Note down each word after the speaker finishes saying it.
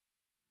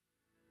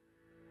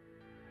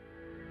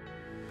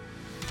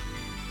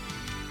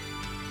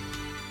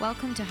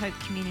Welcome to Hope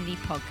Community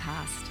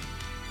Podcast.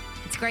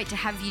 It's great to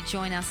have you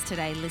join us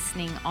today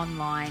listening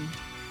online.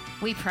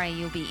 We pray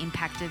you'll be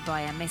impacted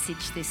by our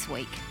message this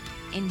week.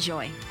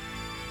 Enjoy.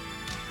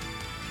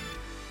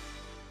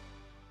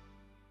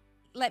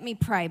 Let me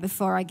pray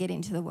before I get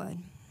into the word.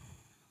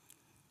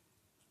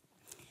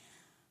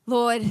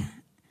 Lord,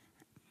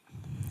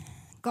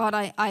 God,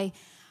 I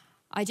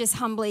just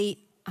humbly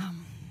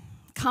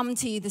come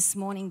to you this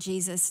morning,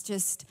 Jesus,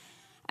 just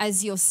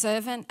as your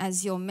servant,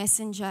 as your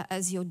messenger,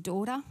 as your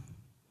daughter,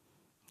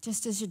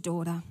 just as your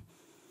daughter.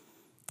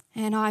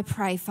 And I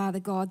pray, Father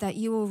God, that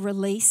you will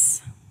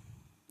release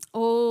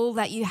all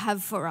that you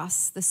have for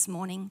us this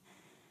morning.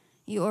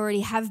 You already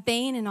have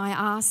been, and I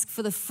ask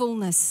for the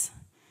fullness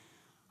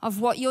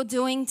of what you're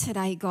doing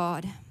today,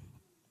 God.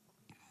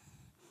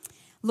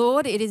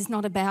 Lord, it is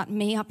not about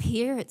me up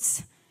here.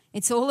 It's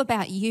all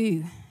about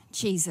you,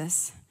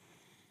 Jesus.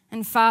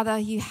 And Father,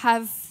 you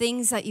have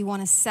things that you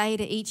want to say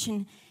to each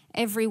and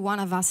every one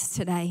of us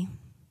today.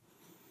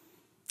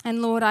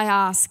 And Lord, I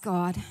ask,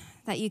 God,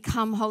 that you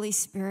come, Holy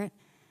Spirit,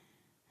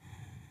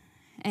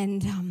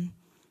 and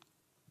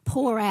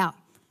pour out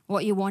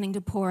what you're wanting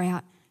to pour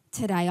out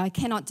today. I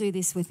cannot do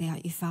this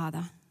without you,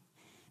 Father.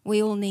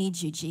 We all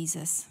need you,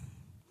 Jesus.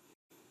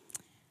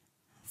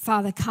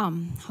 Father,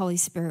 come, Holy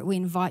Spirit. We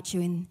invite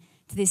you into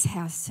this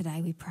house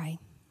today, we pray.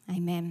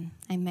 Amen,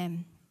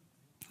 amen,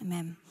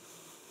 amen.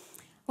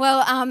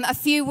 Well, a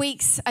few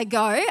weeks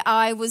ago,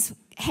 I was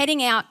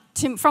heading out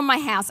from my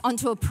house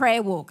onto a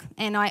prayer walk.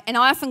 And I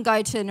often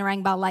go to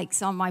Narangba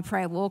Lakes on my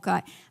prayer walk.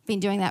 I've been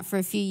doing that for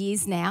a few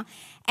years now.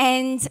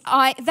 And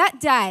that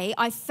day,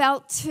 I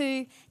felt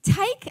to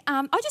take,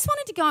 I just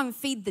wanted to go and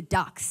feed the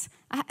ducks.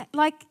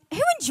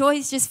 Who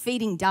enjoys just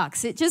feeding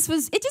ducks? It just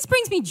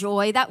brings me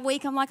joy. That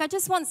week, I'm like, I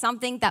just want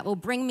something that will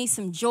bring me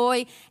some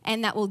joy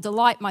and that will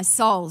delight my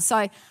soul.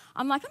 So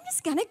I'm like, I'm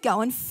just going to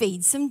go and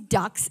feed some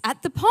ducks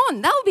at the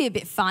pond. That'll be a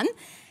bit fun.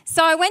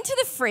 So I went to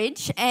the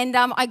fridge and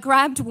I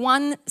grabbed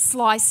one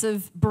slice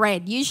of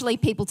bread. Usually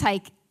people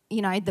take,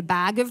 the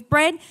bag of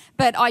bread,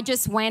 but I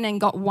just went and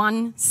got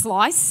one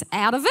slice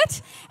out of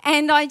it.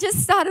 And I just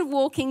started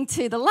walking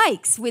to the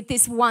lakes with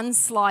this one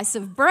slice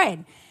of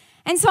bread.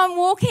 And so I'm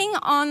walking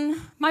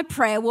on my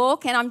prayer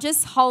walk and I'm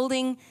just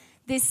holding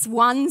this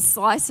one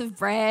slice of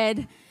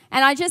bread.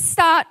 And I just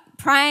start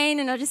praying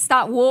and I just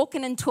start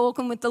walking and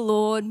talking with the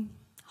Lord,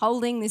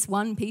 holding this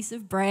one piece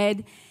of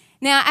bread.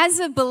 Now, as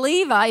a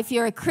believer, if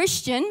you're a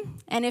Christian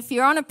and if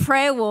you're on a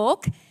prayer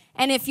walk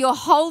and if you're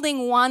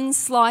holding one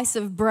slice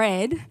of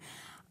bread,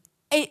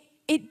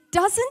 it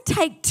doesn't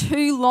take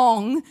too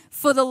long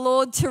for the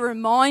Lord to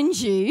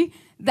remind you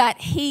that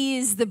He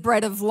is the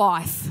bread of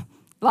life.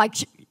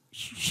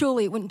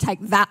 Surely it wouldn't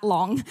take that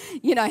long,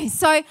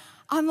 So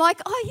I'm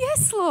like, oh,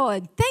 yes,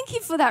 Lord, thank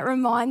you for that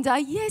reminder.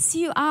 Yes,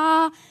 you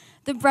are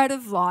the bread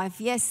of life.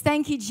 Yes,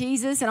 thank you,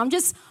 Jesus. And I'm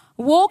just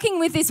walking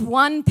with this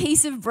one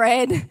piece of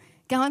bread,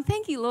 going,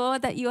 thank you,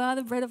 Lord, that you are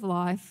the bread of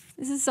life.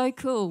 This is so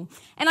cool.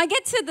 And I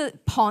get to the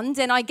pond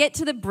and I get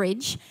to the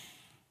bridge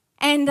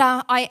and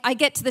I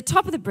get to the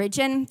top of the bridge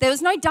and there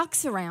was no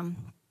ducks around.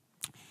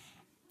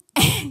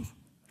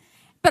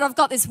 But I've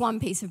got this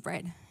one piece of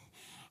bread.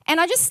 And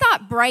I just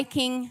start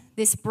breaking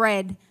this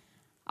bread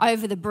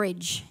over the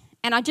bridge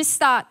and I just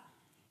start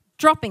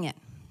dropping it.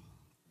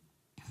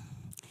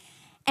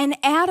 And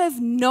out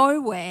of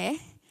nowhere,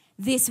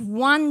 this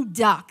one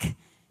duck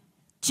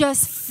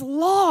just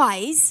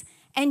flies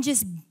and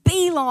just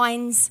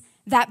beelines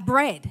that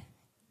bread.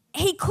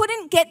 He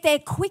couldn't get there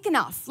quick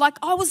enough.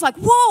 I was like,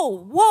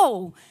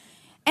 whoa.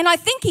 And I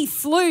think he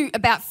flew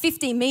about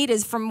 50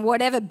 meters from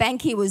whatever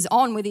bank he was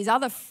on with his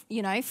other,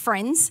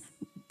 friends,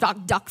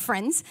 duck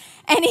friends.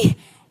 And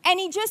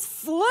he just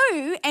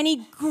flew and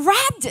he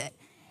grabbed it.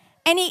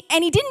 And he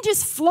didn't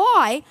just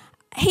fly.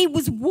 He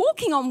was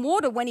walking on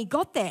water when he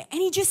got there and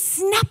he just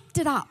snapped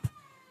it up.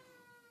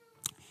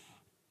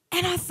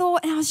 And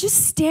I was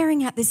just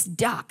staring at this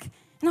duck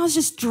and I was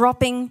just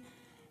dropping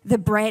the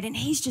bread and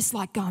he's just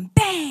like going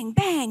bang,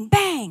 bang,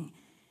 bang,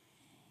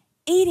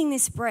 eating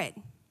this bread.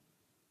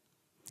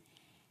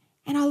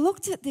 And I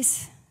looked at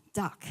this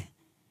duck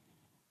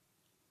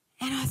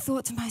and I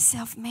thought to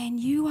myself, man,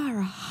 you are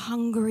a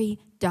hungry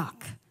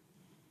duck.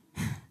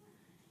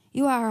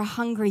 You are a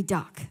hungry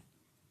duck.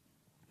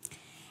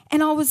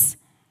 And I was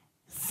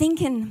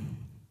thinking,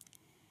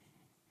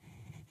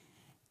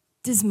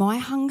 does my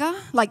hunger,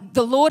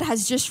 the Lord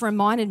has just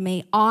reminded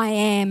me, I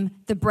am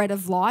the bread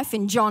of life.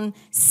 In John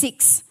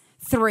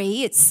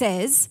 6:3, it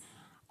says,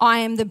 I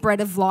am the bread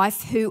of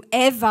life.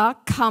 Whoever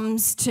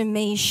comes to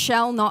me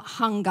shall not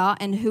hunger,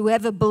 and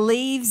whoever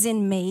believes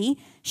in me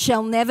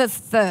shall never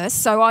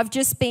thirst. So I've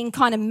just been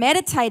kind of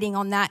meditating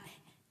on that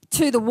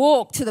to the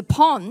walk, to the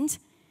pond.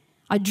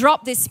 I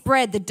drop this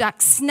bread, the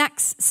duck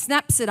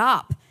snaps it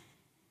up,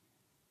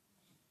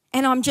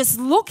 and I'm just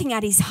looking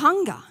at his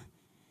hunger.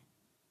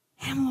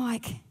 And I'm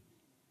like,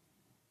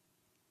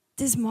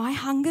 does my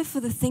hunger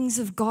for the things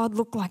of God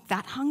look like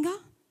that hunger?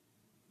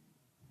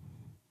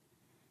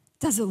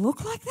 Does it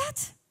look like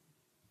that?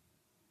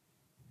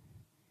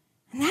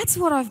 And that's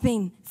what I've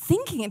been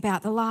thinking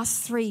about the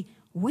last 3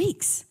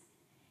 weeks.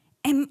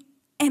 Am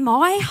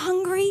I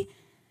hungry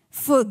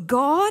for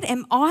God?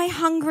 Am I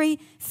hungry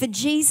for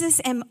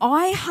Jesus? Am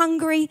I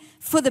hungry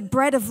for the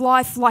bread of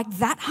life like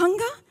that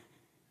hunger?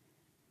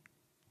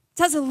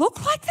 Does it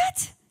look like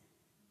that?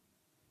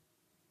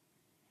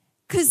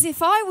 Because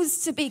if I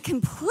was to be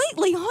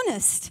completely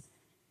honest,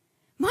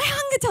 my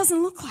hunger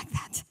doesn't look like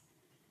that.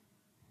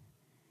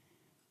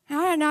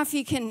 I don't know if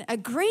you can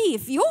agree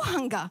if your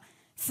hunger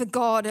for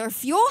God or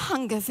if your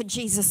hunger for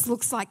Jesus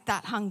looks like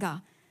that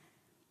hunger.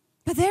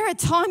 But there are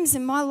times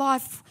in my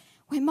life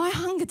where my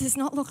hunger does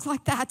not look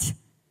like that.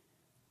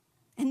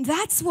 And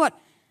that's what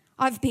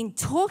I've been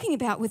talking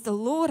about with the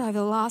Lord over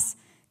the last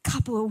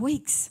couple of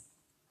weeks.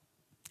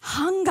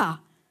 Hunger.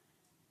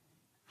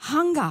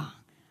 Hunger.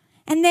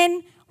 And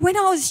then when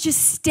I was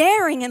just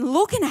staring and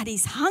looking at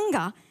his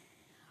hunger,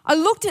 I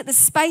looked at the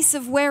space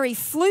of where he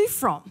flew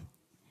from.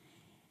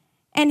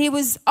 And he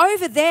was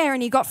over there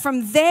and he got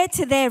from there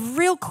to there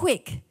real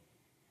quick.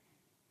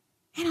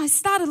 And I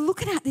started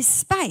looking at this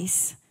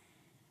space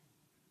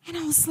and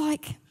I was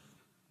like,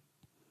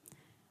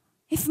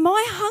 if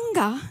my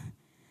hunger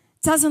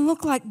doesn't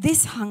look like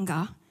this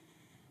hunger,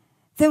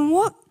 then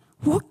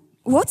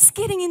what's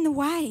getting in the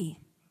way?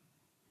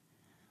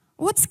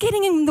 What's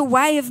getting in the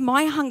way of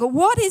my hunger?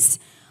 What is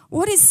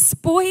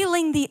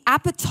spoiling the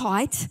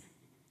appetite?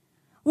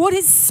 What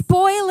is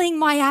spoiling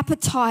my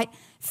appetite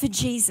for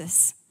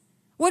Jesus?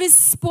 What is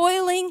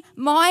spoiling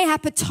my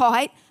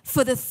appetite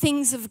for the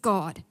things of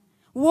God?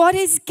 What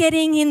is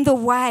getting in the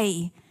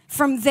way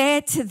from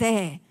there to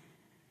there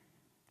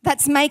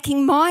that's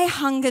making my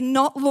hunger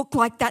not look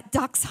like that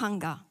duck's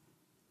hunger?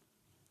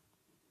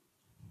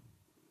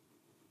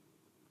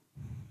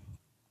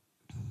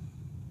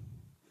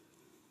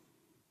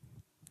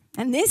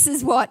 And this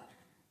is what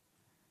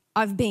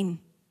I've been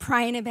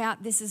praying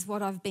about. This is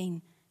what I've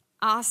been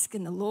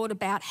asking the Lord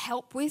about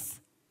help with.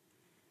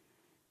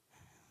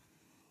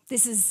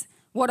 This is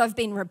what I've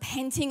been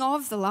repenting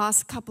of the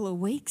last couple of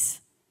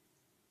weeks.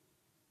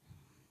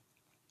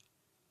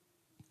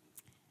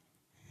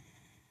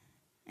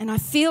 And I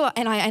feel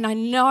and I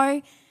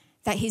know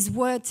that his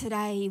word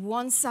today, he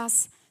wants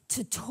us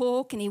to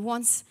talk and he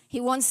wants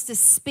to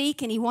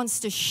speak and he wants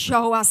to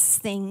show us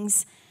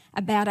things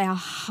about our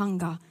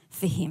hunger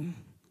for him.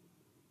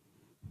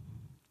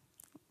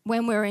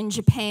 When we were in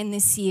Japan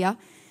this year,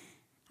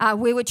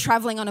 we were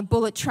traveling on a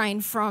bullet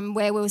train from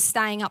where we were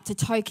staying up to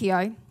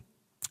Tokyo.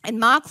 And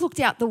Mark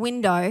looked out the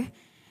window,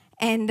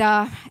 and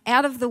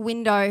out of the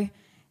window,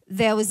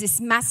 there was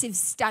this massive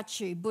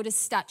statue,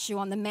 Buddhist statue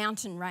on the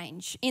mountain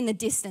range in the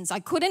distance. I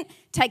couldn't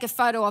take a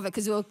photo of it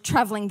because we were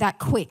traveling that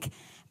quick.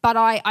 But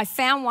I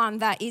found one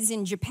that is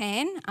in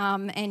Japan,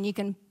 and you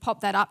can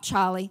pop that up,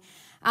 Charlie.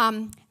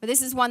 But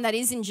this is one that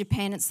is in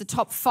Japan. It's the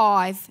top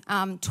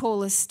 5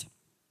 tallest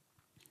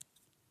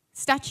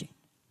statue.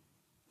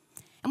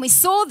 And we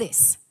saw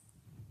this.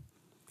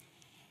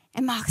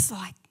 And Mark's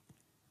like,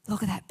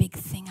 look at that big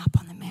thing up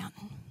on the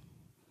mountain.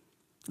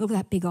 Look at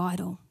that big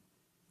idol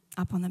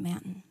up on the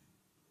mountain.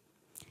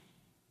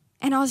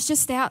 And I was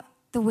just out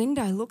the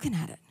window looking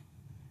at it.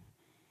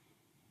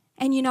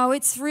 And you know,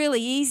 it's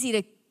really easy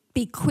to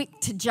be quick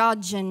to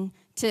judge and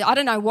to, I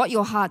don't know what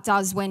your heart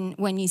does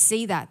when you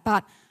see that,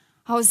 but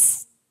I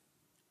was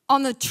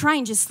on the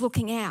train just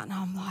looking out and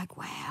I'm like,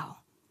 wow.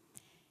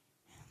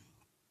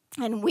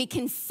 And we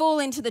can fall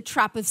into the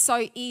trap of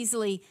so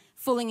easily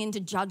falling into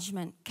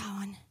judgment,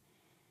 going,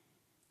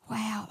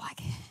 wow, like,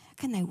 how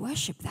can they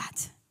worship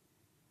that?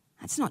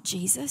 That's not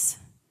Jesus.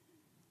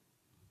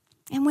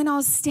 And when I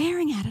was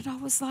staring at it, I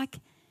was like,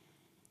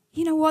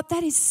 you know what?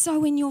 That is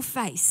so in your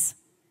face.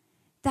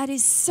 That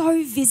is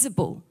so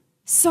visible,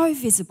 so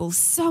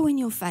in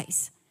your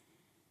face.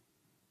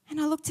 And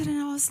I looked at it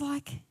and I was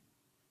like,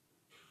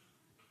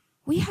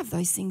 we have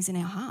those things in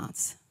our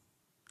hearts.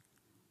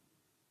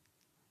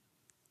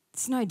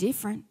 It's no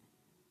different.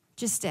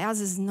 Just ours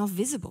is not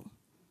visible.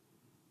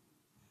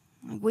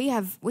 Like we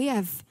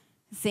have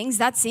things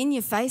that's in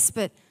your face,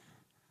 but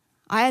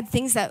I had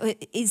things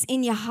that is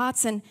in your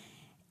hearts, and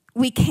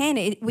we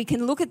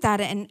can look at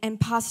that and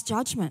pass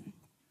judgment.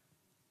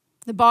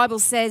 The Bible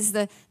says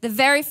the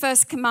very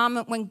first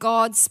commandment when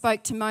God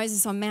spoke to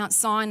Moses on Mount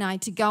Sinai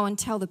to go and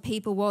tell the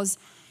people was,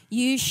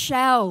 you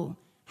shall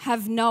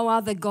have no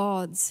other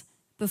gods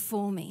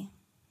before me.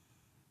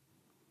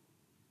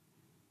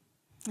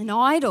 An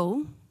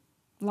idol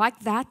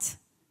like that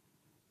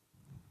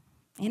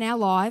in our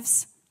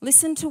lives,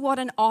 listen to what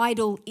an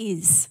idol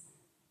is.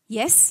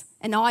 Yes,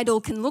 an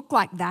idol can look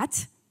like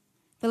that,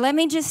 but let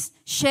me just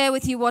share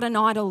with you what an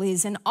idol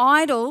is. An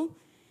idol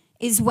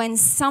is when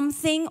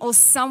something or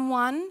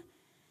someone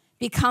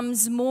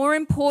becomes more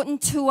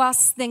important to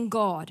us than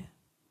God.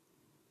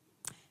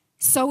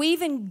 So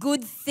even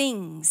good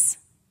things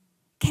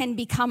can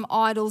become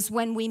idols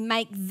when we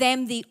make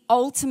them the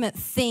ultimate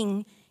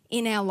thing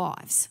in our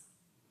lives.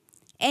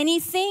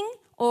 Anything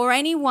or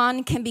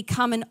anyone can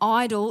become an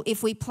idol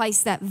if we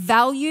place that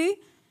value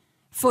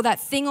for that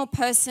thing or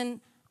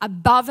person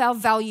above our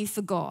value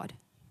for God.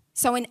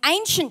 So in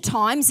ancient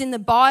times in the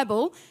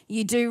Bible,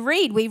 we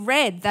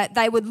read that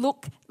they would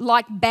look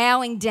like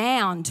bowing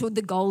down to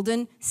the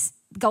golden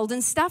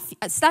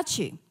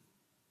statue.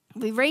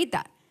 We read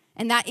that.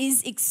 And that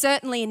is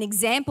certainly an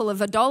example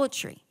of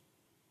idolatry.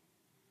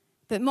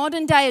 But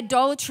modern day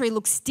idolatry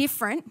looks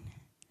different.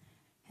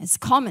 It's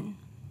common.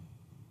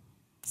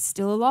 It's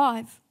still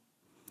alive.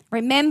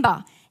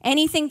 Remember,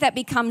 anything that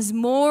becomes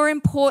more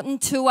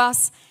important to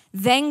us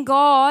than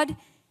God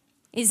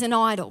is an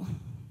idol.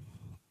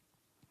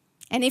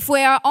 And if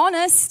we are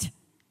honest,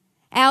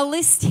 our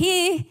list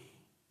here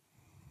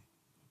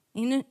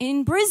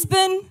in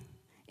Brisbane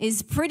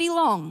is pretty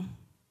long.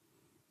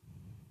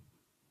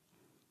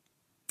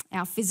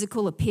 Our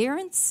physical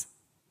appearance,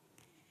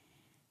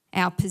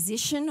 our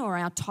position or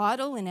our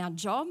title in our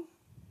job,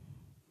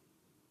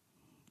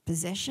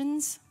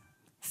 possessions,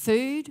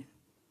 food,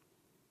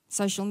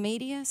 social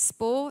media,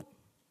 sport.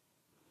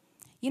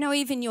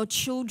 Even your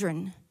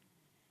children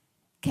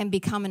can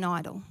become an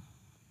idol.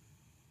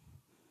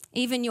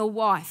 Even your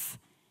wife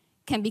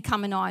can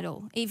become an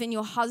idol. Even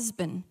your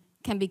husband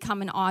can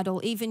become an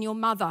idol. Even your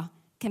mother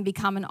can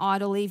become an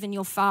idol. Even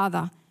your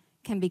father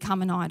can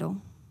become an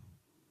idol.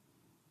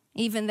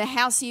 Even the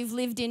house you've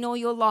lived in all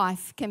your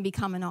life can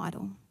become an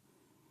idol.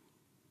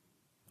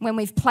 When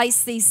we've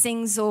placed these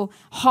things all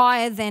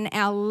higher than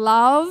our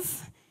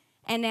love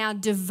and our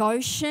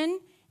devotion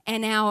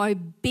and our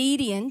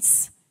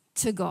obedience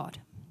to God.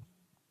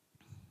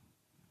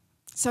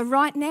 So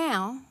right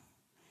now,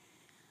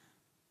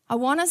 I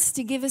want us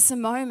to give us a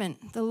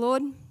moment. The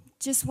Lord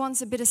just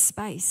wants a bit of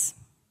space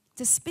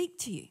to speak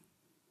to you.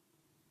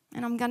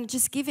 And I'm going to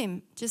just give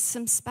him just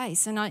some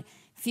space. And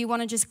if you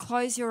want to just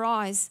close your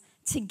eyes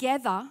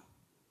together,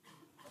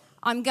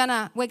 we're going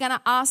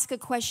to ask a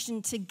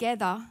question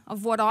together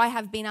of what I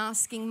have been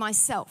asking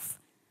myself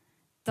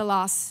the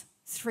last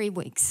 3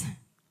 weeks.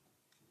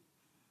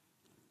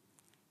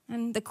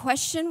 And the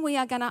question we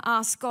are going to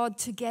ask God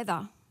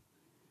together,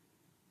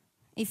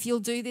 if you'll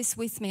do this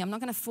with me, I'm not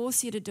going to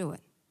force you to do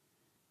it.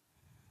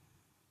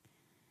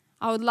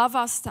 I would love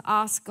us to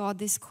ask God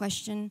this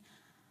question: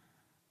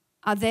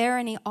 are there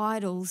any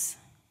idols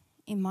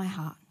in my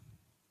heart?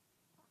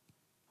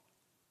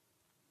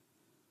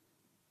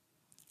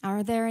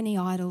 Are there any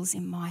idols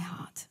in my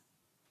heart?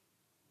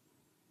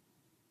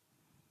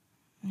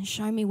 And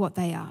show me what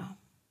they are.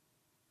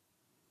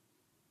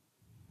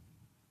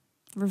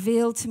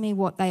 Reveal to me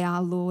what they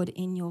are, Lord,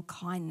 in your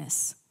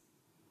kindness.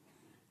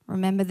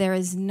 Remember, there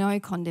is no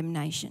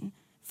condemnation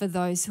for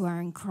those who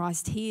are in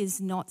Christ. He is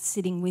not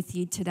sitting with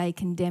you today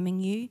condemning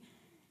you.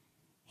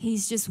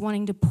 He's just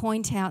wanting to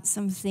point out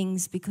some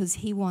things because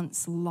he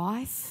wants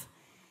life,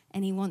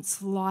 and he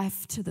wants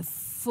life to the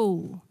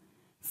full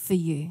for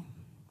you.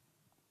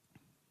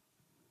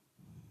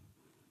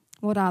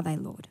 What are they,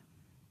 Lord?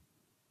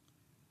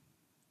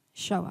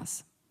 Show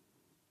us.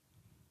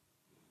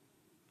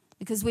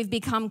 Because we've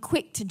become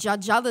quick to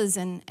judge others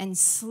and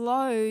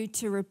slow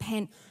to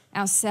repent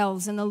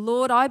ourselves. And the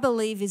Lord, I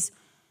believe, is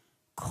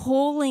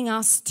calling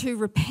us to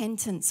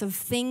repentance of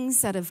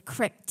things that have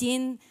crept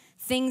in,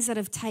 things that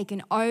have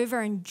taken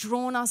over and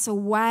drawn us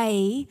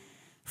away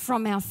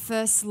from our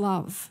first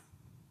love.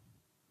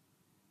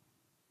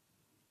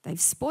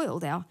 They've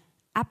spoiled our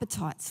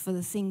appetites for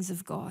the things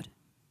of God.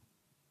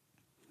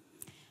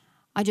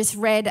 I just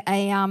read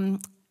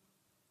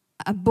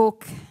a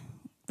book,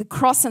 The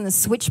Cross and the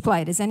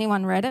Switchblade. Has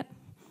anyone read it?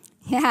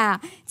 Yeah,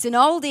 it's an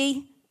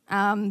oldie,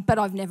 but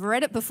I've never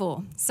read it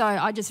before. So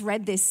I just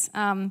read this,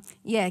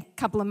 a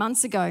couple of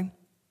months ago.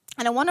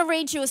 And I want to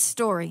read you a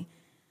story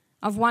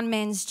of one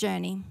man's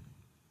journey.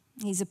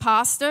 He's a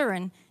pastor,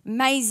 and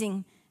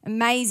amazing,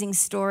 amazing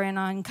story, and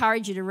I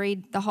encourage you to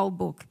read the whole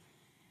book.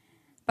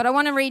 But I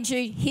want to read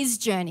you his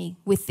journey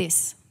with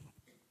this.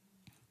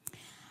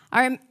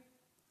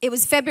 It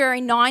was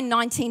February 9,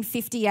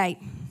 1958.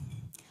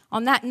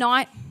 On that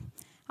night,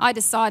 I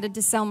decided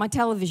to sell my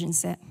television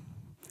set.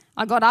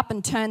 I got up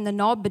and turned the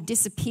knob, but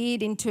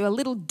disappeared into a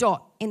little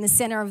dot in the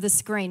center of the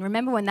screen.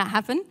 Remember when that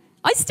happened?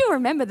 I still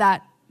remember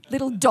that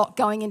little dot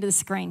going into the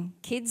screen.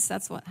 Kids,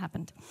 that's what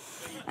happened.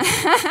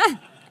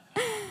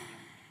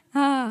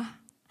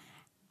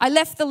 I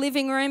left the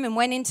living room and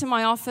went into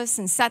my office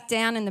and sat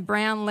down in the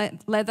brown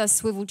leather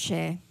swivel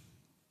chair.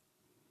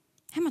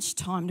 How much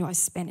time do I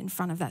spend in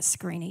front of that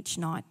screen each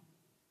night?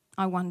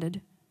 I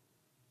wondered.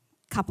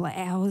 A couple of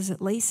hours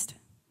at least.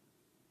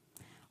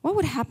 What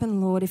would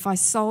happen, Lord, if I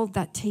sold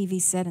that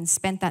TV set and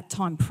spent that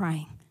time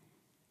praying?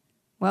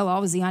 Well, I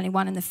was the only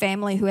one in the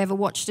family who ever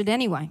watched it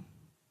anyway.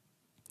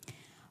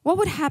 What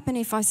would happen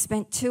if I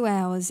spent 2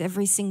 hours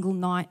every single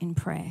night in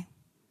prayer?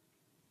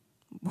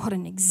 What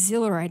an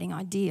exhilarating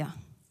idea.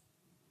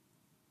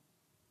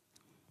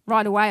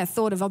 Right away, I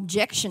thought of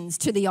objections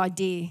to the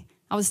idea.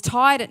 I was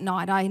tired at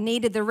night. I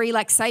needed the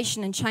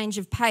relaxation and change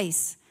of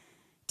pace.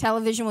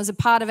 Television was a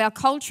part of our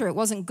culture. It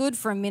wasn't good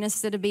for a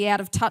minister to be out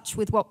of touch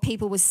with what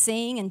people were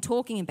seeing and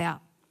talking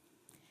about.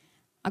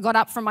 I got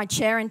up from my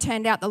chair and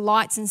turned out the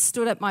lights and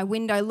stood at my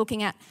window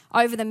looking out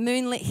over the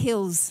moonlit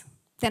hills.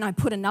 Then I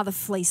put another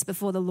fleece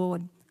before the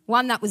Lord.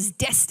 one that was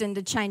destined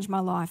to change my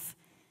life.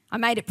 I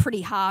made it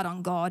pretty hard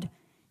on God.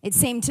 It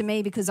seemed to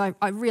me because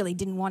I really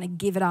didn't want to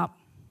give it up.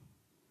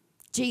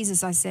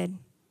 Jesus, I said,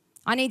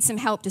 I need some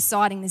help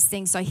deciding this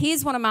thing. So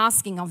here's what I'm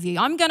asking of you.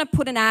 I'm going to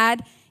put an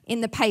ad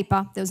in the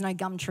paper. There was no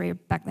Gumtree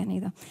back then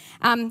either.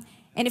 And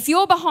if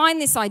you're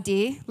behind this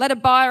idea, let a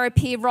buyer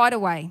appear right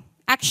away.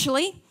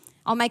 Actually,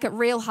 I'll make it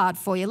real hard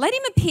for you. Let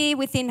him appear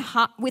within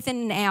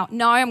an hour.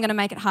 No, I'm going to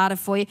make it harder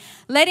for you.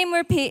 Let him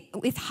appear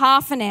with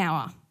half an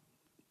hour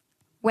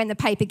when the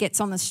paper gets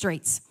on the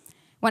streets.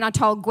 When I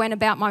told Gwen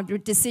about my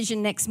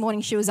decision next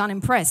morning, she was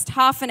unimpressed.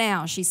 Half an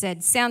hour, she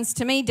said. Sounds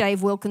to me,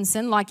 Dave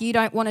Wilkinson, like you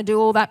don't want to do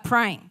all that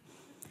praying.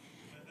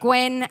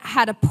 Gwen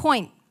had a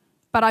point,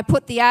 but I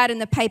put the ad in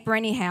the paper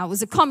anyhow. It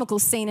was a comical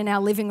scene in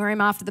our living room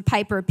after the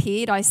paper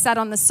appeared. I sat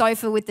on the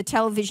sofa with the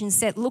television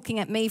set looking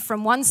at me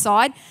from one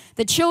side,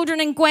 the children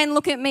and Gwen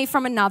looking at me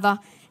from another,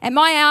 and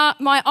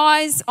my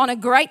eyes on a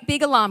great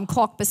big alarm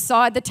clock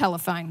beside the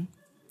telephone.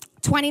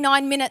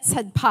 29 minutes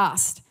had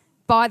passed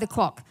by the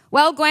clock.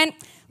 Well, Gwen,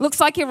 looks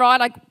like you're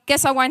right. I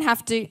guess I won't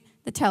have to.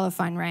 The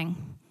telephone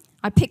rang.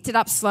 I picked it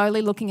up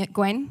slowly, looking at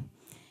Gwen.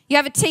 You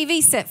have a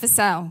TV set for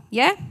sale,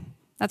 yeah?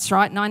 That's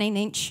right,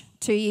 19-inch,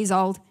 2 years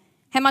old.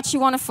 How much you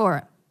want it for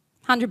it?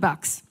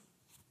 $100.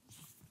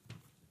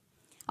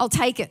 I'll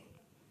take it.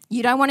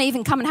 You don't want to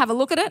even come and have a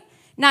look at it?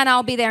 No,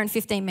 I'll be there in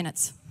 15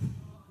 minutes.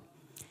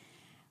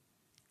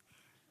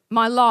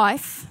 My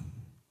life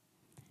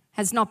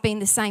has not been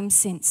the same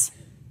since.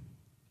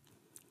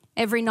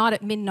 Every night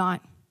at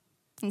midnight,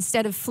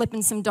 instead of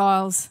flipping some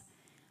dials,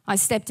 I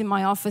stepped in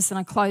my office and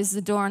I closed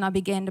the door and I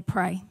began to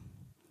pray.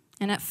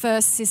 And at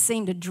first this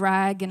seemed to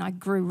drag and I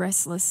grew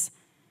restless.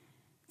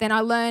 Then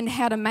I learned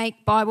how to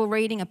make Bible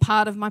reading a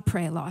part of my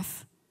prayer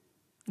life.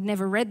 I'd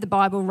never read the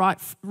Bible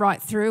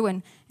right through,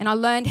 and I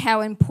learned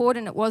how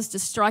important it was to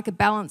strike a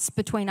balance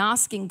between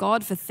asking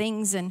God for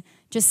things and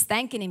just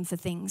thanking Him for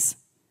things.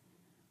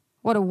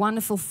 What a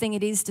wonderful thing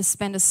it is to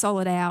spend a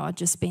solid hour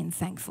just being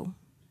thankful.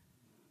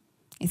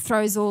 It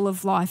throws all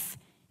of life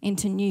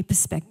into new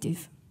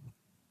perspective.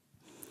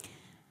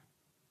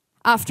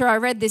 After I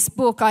read this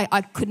book,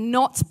 I could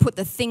not put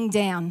the thing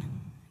down.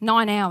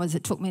 9 hours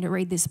it took me to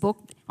read this book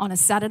on a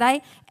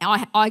Saturday.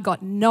 I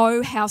got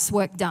no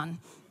housework done.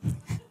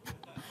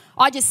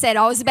 I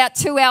was about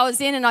 2 hours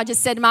in and I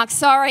just said to Mark,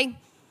 sorry,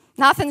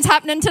 nothing's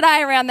happening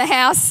today around the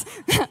house.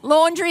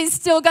 Laundry's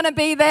still going to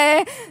be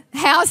there.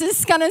 House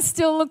is going to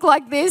still look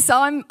like this.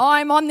 I'm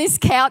on this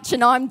couch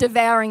and I'm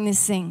devouring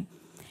this thing.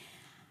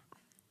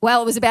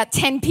 Well, it was about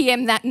 10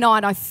 p.m. that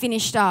night I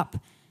finished up.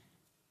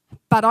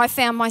 But I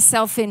found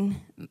myself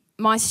in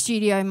my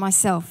studio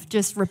myself,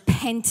 just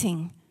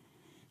repenting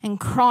and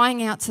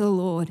crying out to the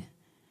Lord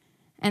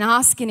and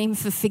asking Him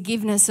for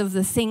forgiveness of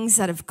the things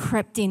that have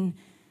crept in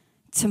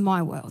to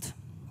my world.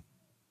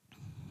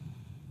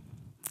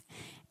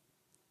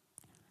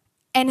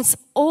 And it's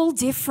all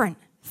different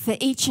for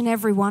each and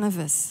every one of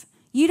us.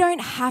 You do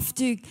not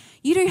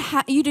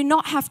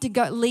have to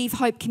go leave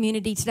Hope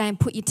Community today and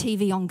put your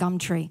TV on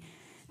Gumtree.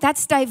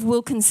 That's Dave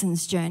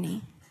Wilkinson's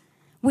journey.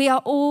 We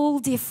are all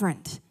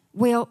different.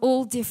 We are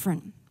all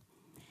different.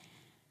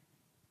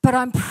 But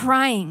I'm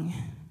praying.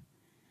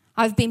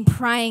 I've been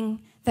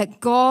praying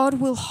that God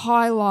will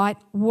highlight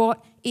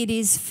what it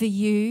is for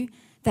you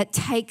that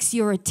takes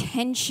your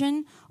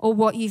attention or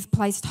what you've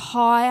placed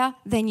higher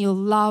than your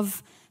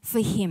love for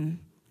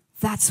Him.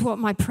 That's what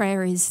my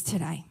prayer is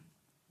today.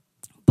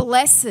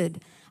 Blessed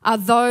are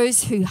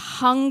those who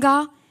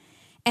hunger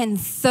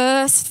and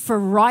thirst for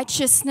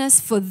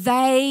righteousness, for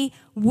they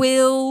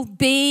will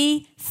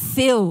be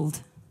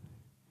filled.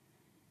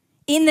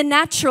 In the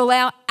natural,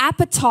 our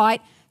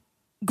appetite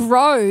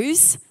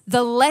grows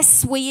the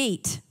less we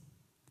eat.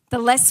 The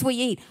less we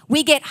eat.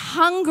 We get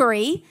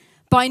hungry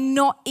by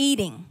not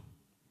eating.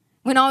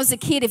 When I was a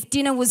kid, if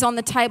dinner was on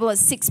the table at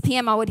 6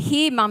 p.m, I would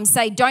hear Mum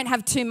say, don't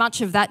have too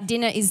much of that,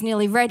 dinner is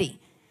nearly ready.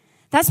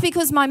 That's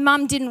because my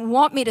mum didn't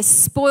want me to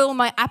spoil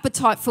my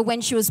appetite for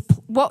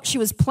what she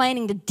was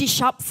planning to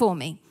dish up for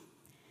me.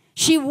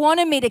 She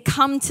wanted me to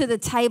come to the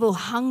table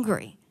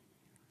hungry.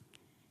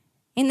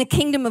 In the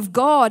kingdom of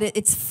God,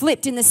 it's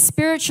flipped. In the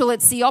spiritual,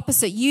 it's the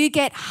opposite. You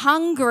get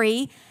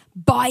hungry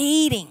by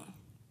eating.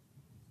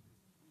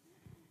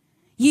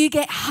 You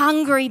get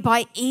hungry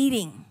by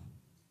eating.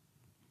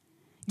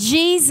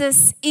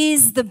 Jesus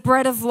is the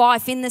bread of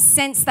life in the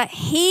sense that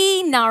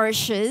He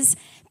nourishes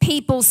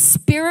people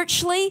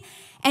spiritually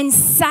and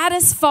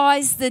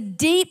satisfies the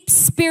deep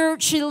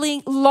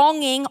spiritual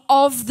longing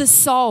of the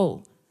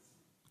soul.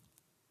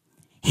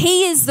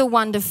 He is the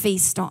one to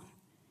feast on.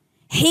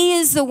 He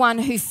is the one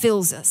who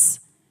fills us.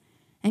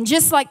 And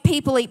just like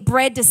people eat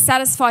bread to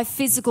satisfy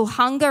physical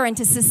hunger and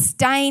to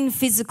sustain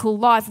physical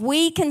life,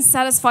 we can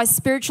satisfy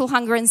spiritual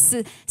hunger and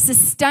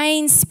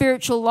sustain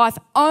spiritual life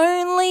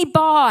only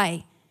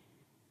by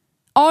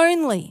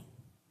a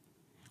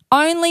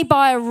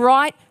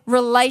right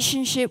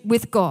relationship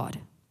with God.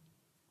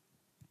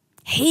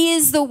 He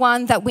is the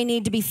one that we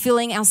need to be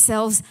filling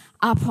ourselves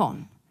up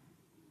on.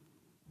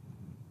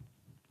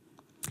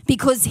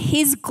 Because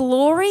His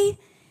glory,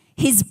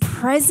 His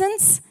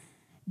presence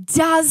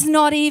does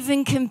not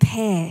even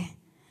compare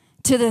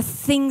to the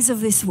things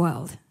of this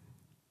world.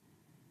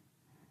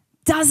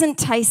 Doesn't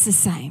taste the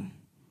same.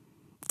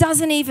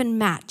 Doesn't even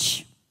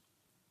match.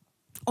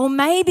 Or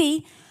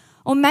maybe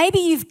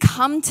you've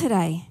come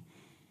today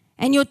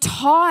and you're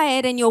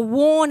tired and you're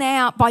worn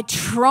out by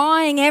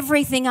trying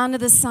everything under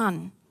the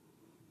sun.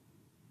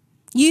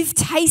 You've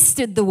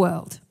tasted the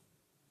world.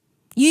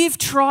 You've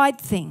tried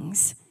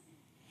things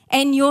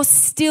and you're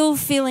still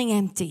feeling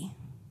empty.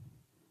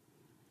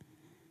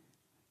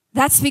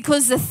 That's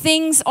because the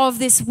things of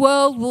this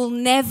world will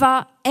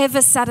never,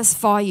 ever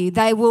satisfy you.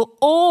 They will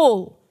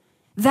all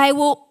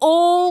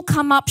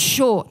come up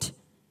short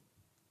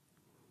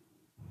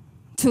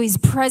to his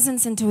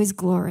presence and to his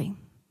glory.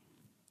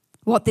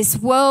 What this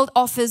world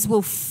offers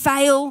will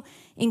fail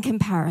in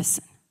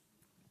comparison.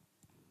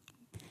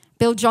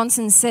 Bill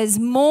Johnson says,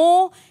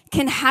 more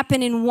can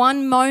happen in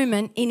one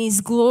moment in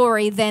his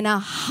glory than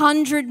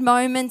 100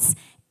 moments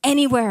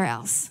anywhere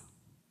else.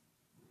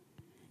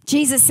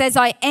 Jesus says,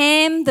 I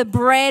am the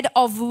bread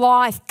of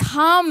life.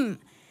 Come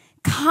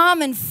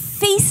and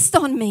feast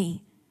on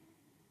me.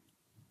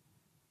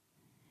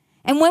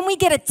 And when we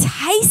get a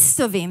taste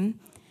of him,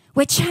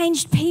 we're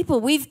changed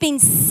people. We've been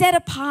set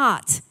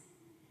apart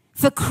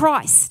for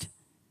Christ.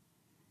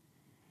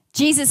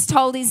 Jesus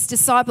told his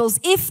disciples,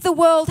 if the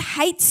world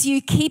hates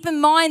you, keep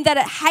in mind that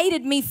it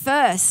hated me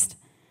first.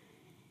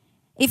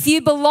 If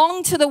you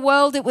belong to the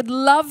world, it would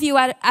love you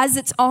as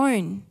its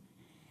own.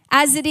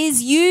 As it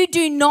is, you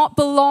do not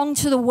belong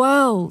to the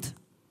world,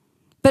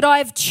 but I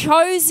have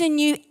chosen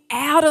you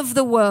out of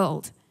the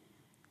world.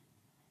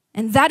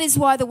 And that is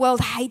why the world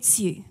hates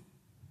you.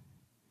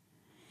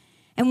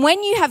 And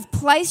when you have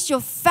placed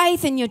your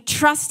faith and your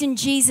trust in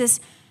Jesus,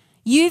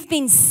 you've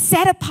been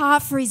set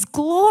apart for his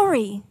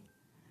glory.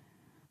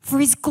 For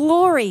his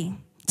glory,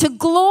 to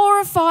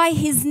glorify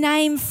his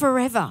name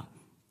forever.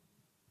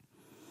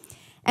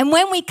 And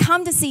when we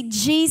come to see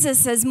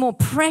Jesus as more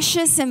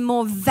precious and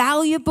more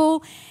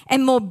valuable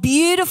and more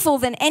beautiful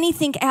than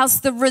anything else,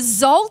 the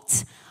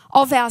result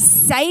of our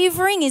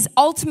savoring is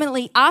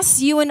ultimately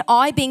us, you and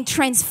I, being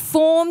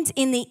transformed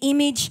in the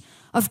image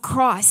of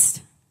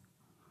Christ.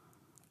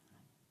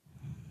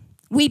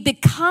 We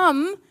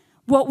become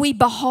what we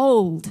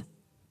behold.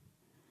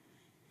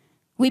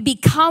 We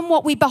become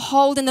what we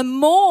behold, and the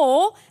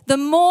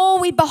more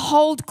we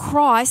behold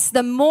Christ,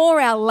 the more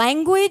our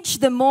language,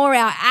 the more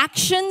our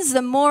actions,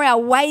 the more our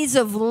ways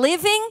of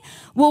living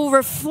will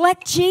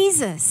reflect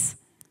Jesus.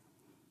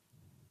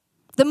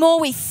 The more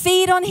we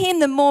feed on him,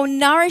 the more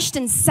nourished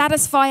and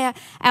satisfied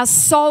our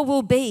soul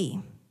will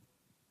be.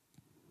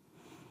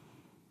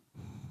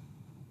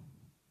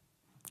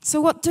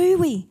 So what do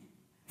we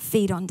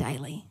feed on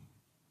daily?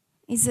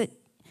 Is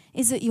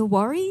it your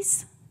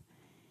worries?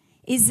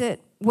 Is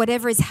it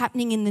whatever is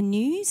happening in the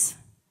news?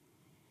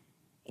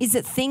 Is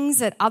it things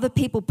that other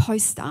people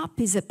post up?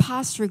 Is it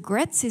past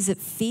regrets? Is it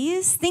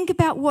fears? Think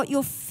about what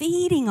you're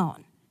feeding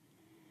on.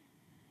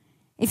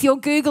 If you're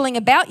Googling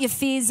about your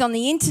fears on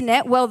the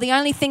internet, well, the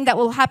only thing that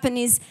will happen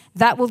is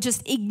that will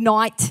just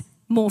ignite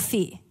more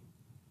fear.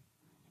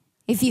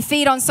 If you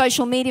feed on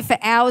social media for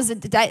hours a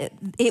day,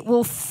 it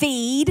will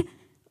feed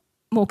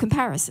more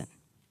comparison.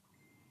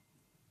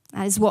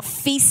 That is what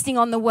feasting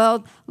on the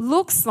world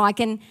looks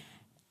like, and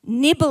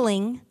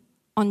nibbling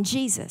on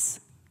Jesus.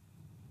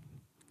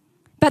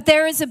 But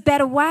there is a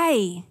better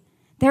way.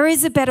 There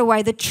is a better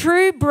way. The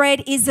true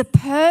bread is a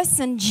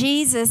person,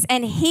 Jesus,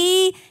 and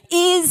he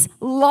is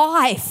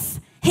life.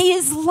 He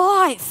is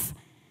life.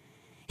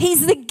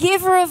 He's the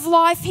giver of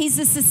life. He's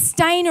the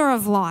sustainer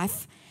of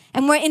life.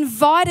 And we're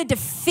invited to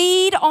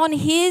feed on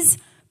his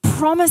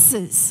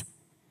promises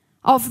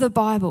of the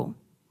Bible.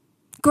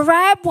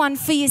 Grab one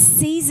for your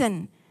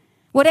season.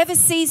 Whatever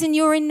season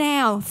you're in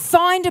now,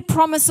 find a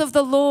promise of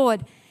the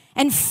Lord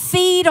and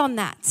feed on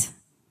that.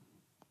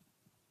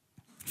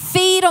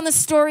 Feed on the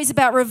stories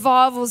about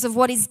revivals of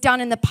what he's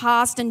done in the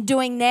past and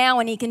doing now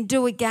and he can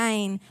do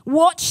again.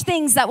 Watch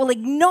things that will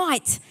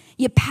ignite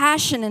your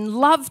passion and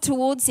love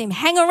towards him.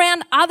 Hang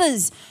around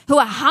others who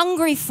are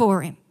hungry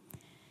for him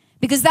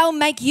because they'll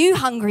make you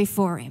hungry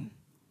for him.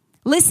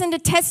 Listen to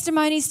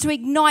testimonies to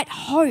ignite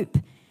hope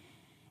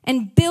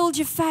and build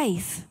your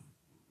faith.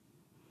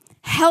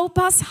 Help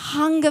us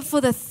hunger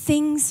for the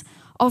things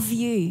of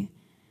you.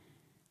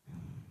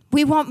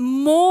 We want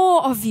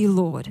more of you,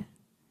 Lord.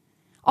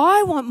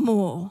 I want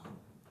more.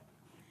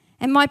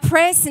 And my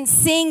prayer since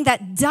seeing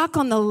that duck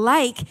on the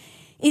lake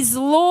is,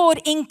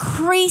 Lord,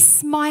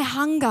 increase my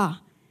hunger.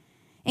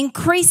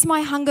 Increase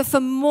my hunger for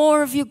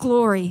more of your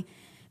glory.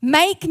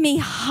 Make me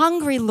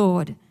hungry,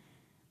 Lord.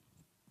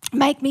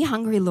 Make me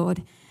hungry,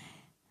 Lord.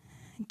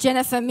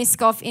 Jennifer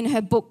Miskoff, in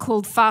her book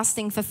called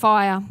Fasting for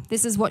Fire,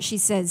 this is what she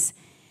says.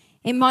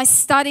 In my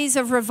studies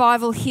of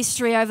revival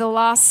history over the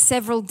last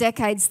several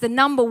decades, the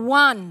number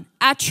one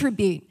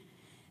attribute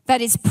that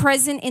is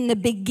present in the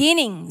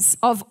beginnings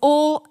of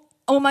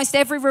almost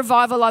every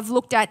revival I've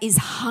looked at is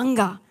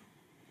hunger.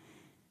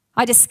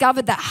 I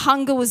discovered that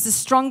hunger was the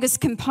strongest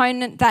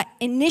component that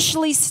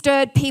initially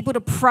stirred people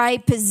to pray,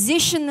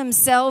 position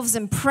themselves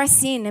and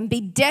press in and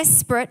be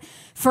desperate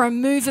for a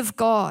move of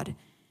God.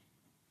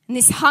 And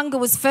this hunger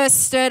was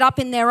first stirred up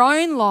in their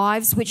own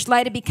lives, which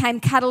later became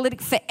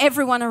catalytic for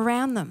everyone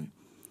around them.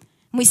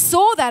 And we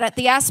saw that at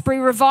the Asbury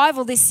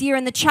Revival this year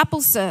in the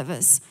chapel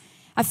service.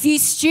 A few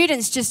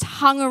students just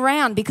hung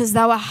around because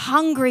they were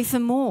hungry for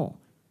more.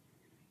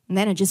 And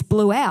then it just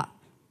blew out.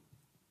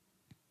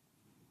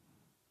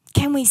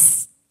 Can we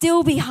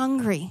still be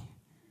hungry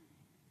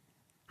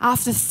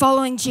after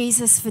following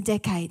Jesus for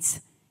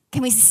decades?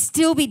 Can we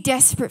still be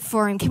desperate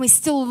for him? Can we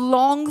still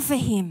long for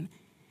him?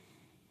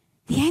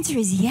 The answer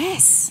is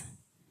yes.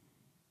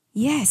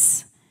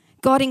 Yes.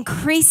 God,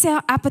 increase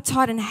our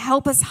appetite and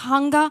help us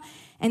hunger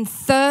and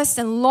thirst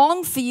and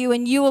long for you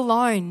and you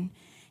alone.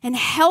 And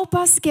help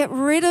us get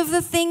rid of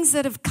the things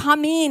that have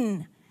come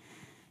in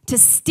to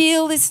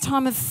steal this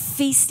time of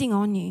feasting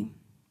on you.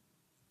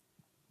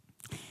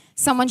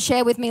 Someone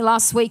shared with me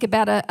last week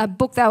about a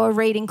book they were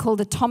reading called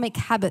Atomic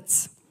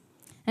Habits,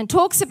 and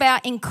talks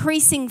about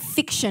increasing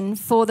fiction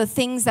for the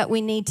things that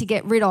we need to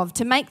get rid of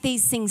to make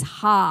these things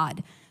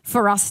hard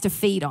for us to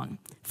feed on.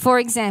 For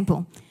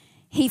example,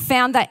 he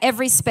found that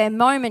every spare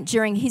moment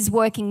during his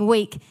working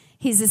week,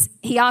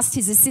 he asked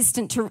his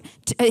assistant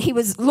he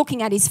was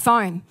looking at his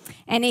phone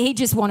and he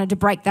just wanted to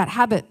break that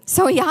habit.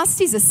 So he asked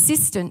his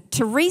assistant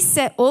to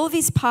reset all of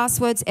his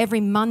passwords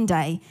every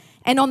Monday,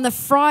 and on the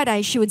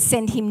Friday she would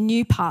send him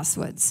new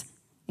passwords.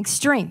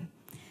 Extreme.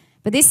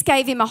 But this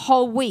gave him a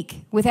whole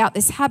week without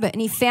this habit,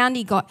 and he found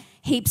he got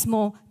heaps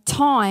more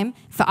time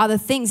for other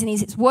things. And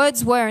his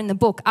words were in the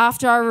book,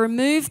 after I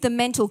removed the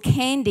mental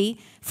candy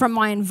from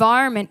my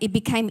environment, it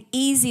became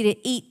easy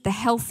to eat the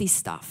healthy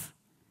stuff.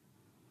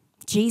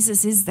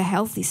 Jesus is the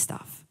healthy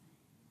stuff.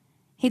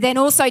 He then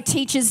also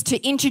teaches to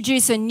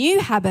introduce a new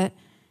habit.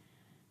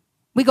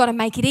 We got to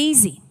make it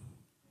easy.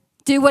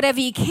 Do whatever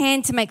you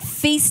can to make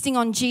feasting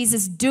on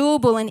Jesus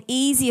doable and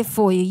easier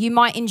for you. You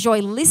might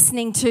enjoy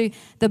listening to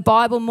the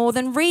Bible more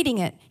than reading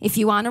it if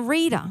you aren't a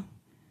reader.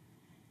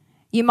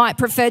 You might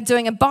prefer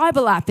doing a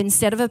Bible app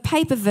instead of a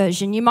paper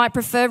version. You might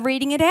prefer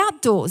reading it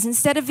outdoors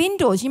instead of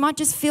indoors. You might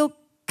just feel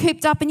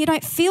cooped up and you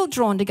don't feel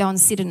drawn to go and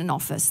sit in an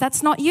office.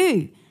 That's not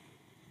you.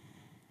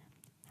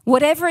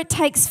 Whatever it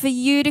takes for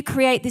you to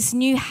create this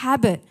new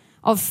habit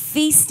of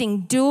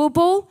feasting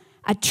doable,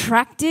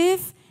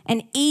 attractive,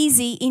 and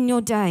easy in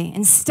your day.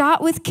 And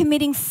start with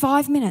committing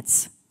 5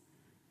 minutes.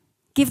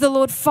 Give the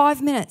Lord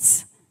 5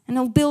 minutes and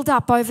it'll build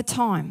up over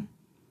time.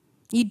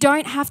 You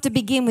don't have to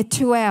begin with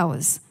 2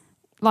 hours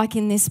like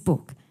in this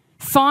book.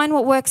 Find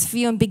what works for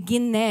you and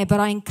begin there. But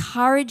I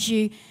encourage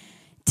you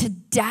to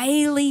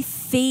daily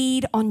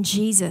feed on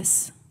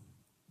Jesus.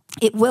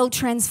 It will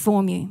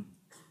transform you.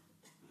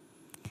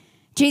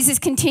 Jesus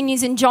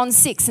continues in John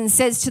 6 and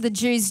says to the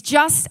Jews,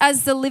 just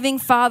as the living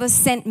Father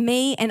sent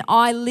me and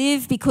I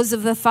live because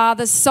of the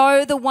Father,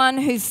 so the one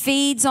who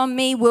feeds on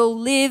me will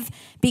live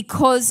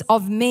because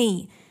of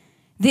me.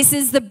 This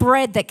is the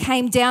bread that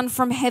came down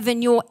from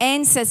heaven. Your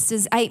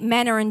ancestors ate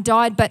manna and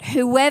died, but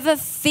whoever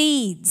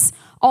feeds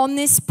on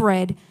this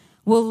bread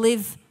will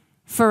live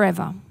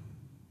forever.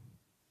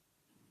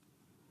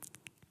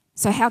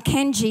 So how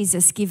can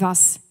Jesus give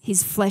us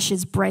his flesh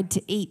as bread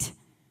to eat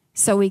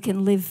so we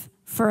can live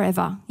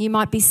forever? You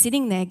might be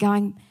sitting there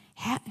going,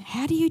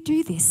 how do you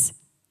do this?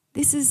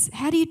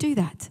 How do you do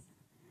that?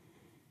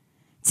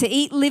 To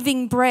eat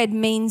living bread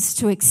means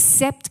to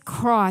accept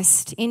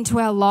Christ into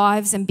our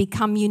lives and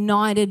become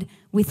united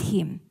with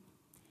him.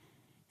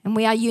 And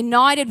we are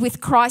united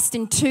with Christ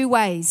in 2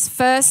 ways.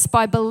 First,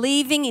 by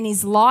believing in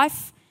his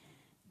life,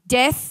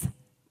 death,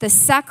 the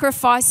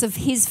sacrifice of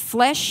his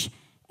flesh,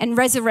 and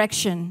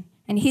resurrection.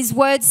 And his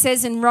word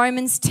says in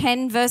Romans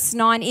 10 verse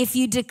 9, if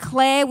you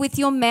declare with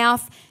your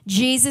mouth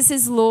Jesus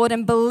is Lord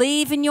and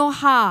believe in your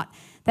heart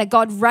that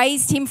God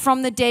raised him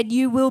from the dead,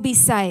 you will be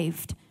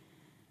saved.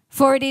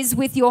 For it is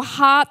with your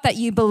heart that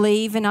you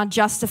believe and are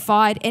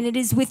justified, and it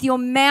is with your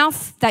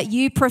mouth that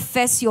you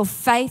profess your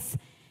faith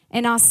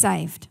and are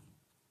saved.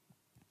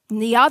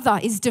 And the other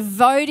is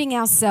devoting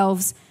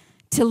ourselves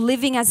to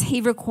living as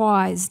he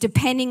requires,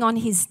 depending on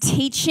his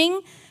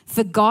teaching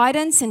for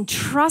guidance and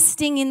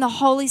trusting in the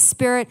Holy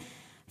Spirit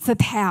for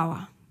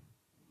power.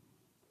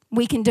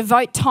 We can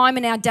devote time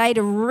in our day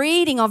to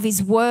reading of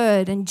his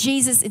word and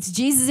Jesus. It's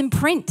Jesus in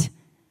print,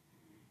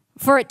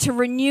 for it to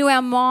renew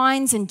our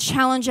minds and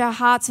challenge our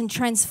hearts and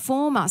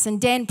transform us. And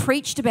Dan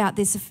preached about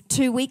this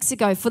 2 weeks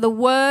ago, for the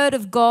word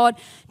of God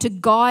to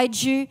guide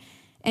you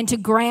and to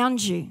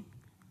ground you.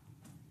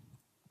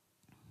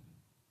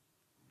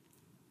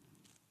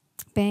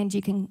 Band,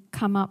 you can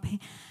come up.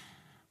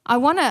 I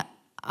want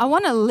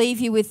to leave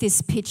you with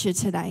this picture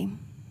today,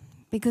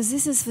 because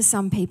this is for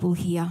some people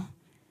here.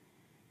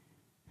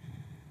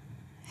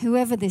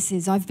 Whoever this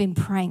is, I've been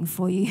praying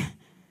for you.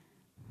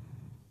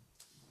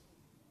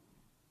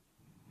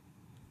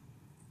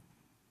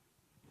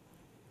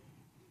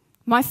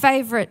 My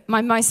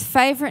most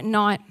favorite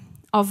night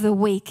of the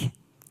week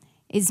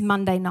is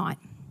Monday night.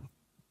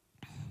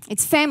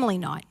 It's family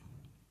night.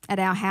 at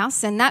our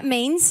house, and that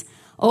means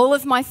all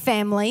of my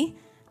family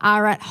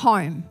are at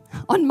home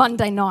on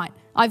Monday night.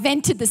 I've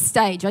entered the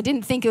stage. I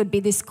didn't think it would be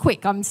this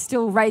quick. I'm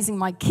still raising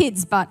my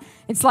kids, but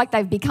it's like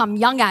they've become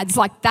young ads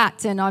like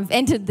that, and I've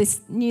entered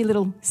this new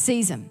little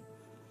season.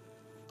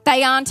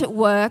 They aren't at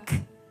work.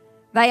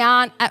 They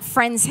aren't at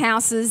friends'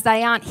 houses.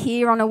 They aren't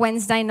here on a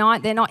Wednesday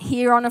night. They're not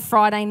here on a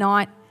Friday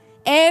night.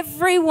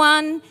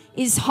 Everyone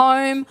is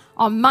home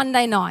on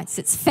Monday nights.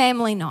 It's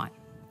family night.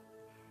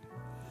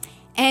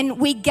 And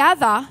we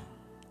gather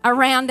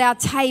around our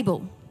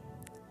table.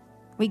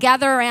 We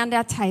gather around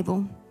our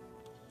table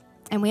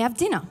and we have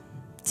dinner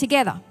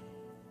together.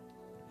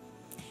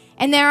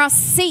 And there are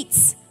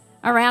seats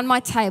around my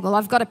table.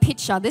 I've got a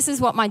picture. This is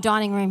what my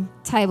dining room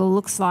table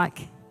looks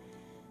like.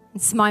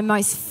 It's my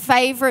most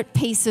favorite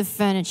piece of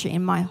furniture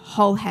in my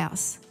whole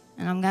house.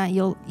 And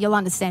you'll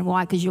understand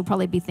why, because you'll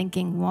probably be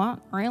thinking, what,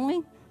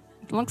 really?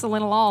 It looks a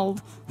little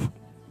old.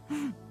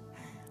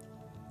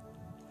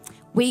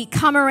 We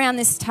come around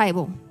this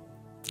table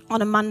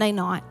on a Monday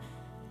night,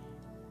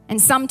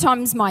 and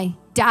sometimes my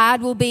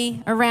dad will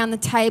be around the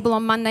table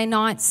on Monday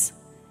nights.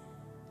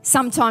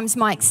 Sometimes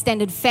my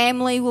extended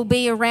family will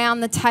be around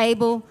the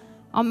table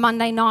on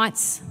Monday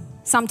nights.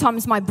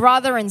 Sometimes my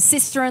brother and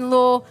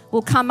sister-in-law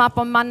will come up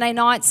on Monday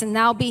nights and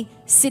they'll be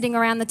sitting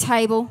around the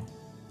table.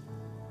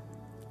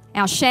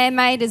 Our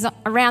sharemate is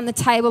around the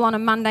table on a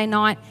Monday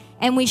night,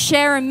 and we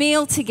share a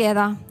meal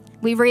together.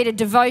 We read a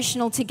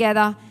devotional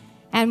together,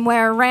 and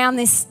we're around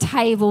this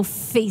table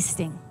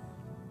feasting.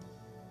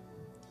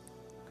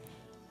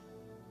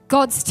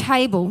 God's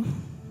table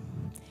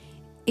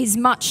is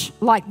much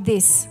like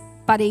this,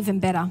 but even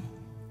better.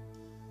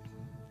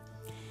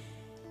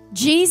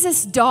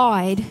 Jesus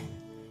died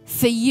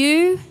for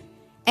you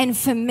and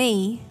for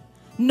me,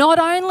 not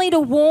only to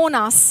warn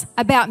us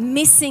about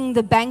missing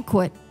the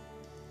banquet,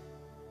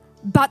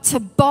 but to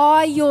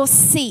buy your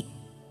seat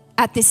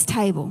at this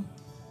table.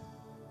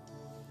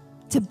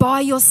 To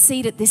buy your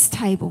seat at this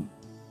table.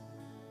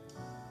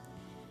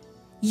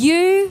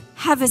 You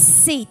have a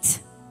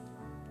seat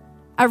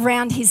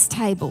around his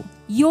table.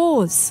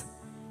 Yours.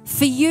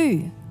 For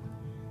you.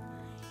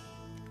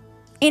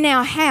 In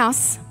our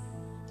house,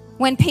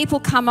 when people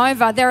come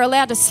over, they're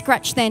allowed to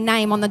scratch their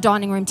name on the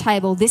dining room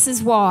table. This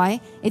is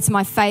why it's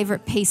my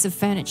favorite piece of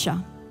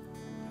furniture.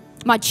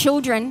 My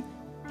children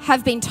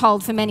have been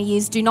told for many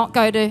years, do not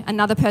go to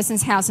another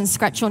person's house and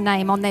scratch your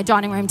name on their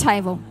dining room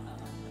table.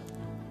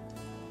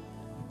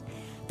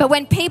 But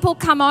when people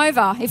come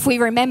over, if we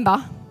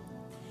remember,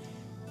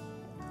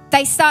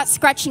 they start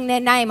scratching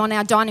their name on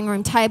our dining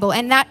room table,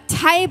 and that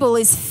table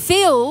is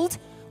filled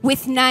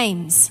with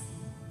names.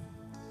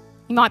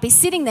 You might be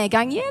sitting there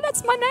going, yeah,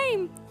 that's my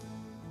name.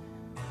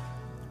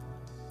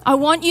 I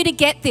want you to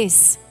get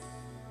this.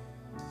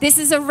 This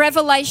is a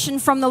revelation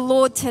from the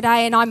Lord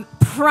today, and I'm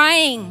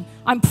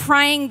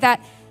praying that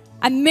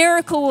a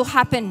miracle will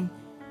happen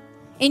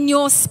in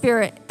your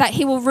spirit, that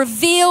he will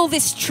reveal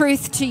this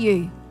truth to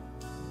you.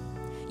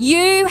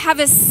 You have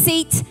a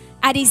seat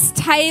at his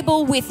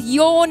table with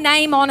your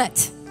name on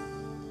it.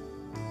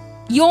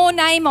 Your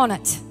name on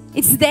it.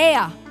 It's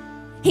there.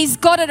 He's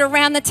got it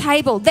around the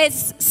table.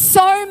 There's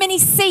so many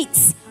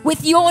seats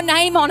with your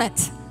name on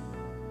it.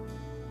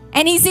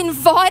 And he's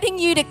inviting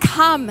you to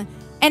come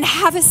and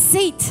have a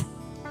seat.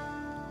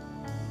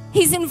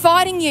 He's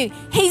inviting you.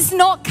 He's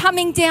not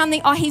coming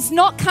he's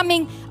not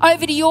coming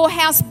over to your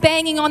house,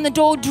 banging on the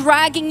door,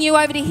 dragging you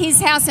over to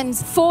his house and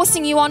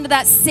forcing you onto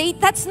that seat.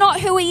 That's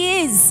not who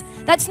he is.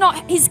 That's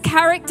not his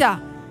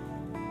character.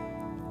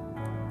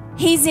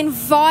 He's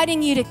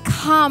inviting you to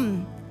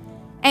come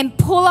and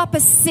pull up a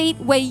seat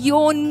where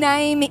your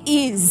name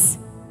is,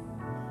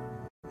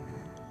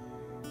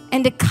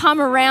 and to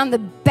come around the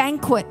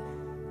banquet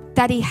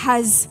that he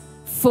has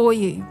for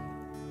you.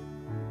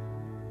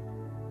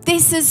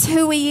 This is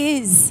who he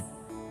is.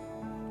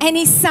 And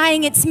he's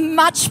saying it's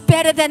much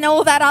better than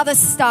all that other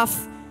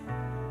stuff.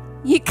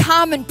 You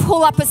come and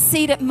pull up a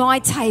seat at my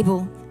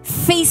table.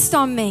 Feast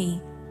on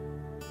me.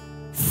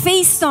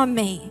 Feast on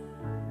me.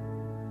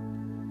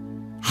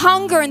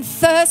 Hunger and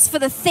thirst for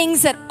the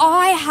things that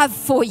I have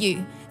for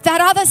you.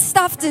 That other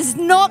stuff does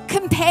not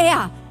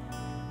compare.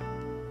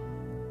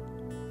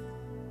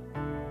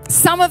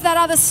 Some of that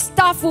other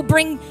stuff will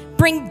bring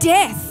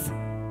death.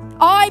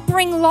 I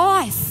bring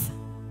life.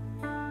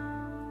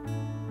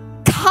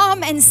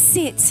 Come and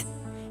sit.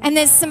 And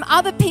there's some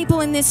other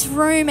people in this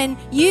room, and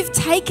you've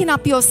taken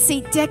up your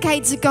seat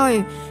decades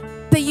ago,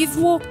 but you've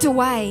walked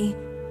away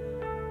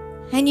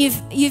and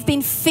you've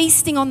been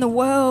feasting on the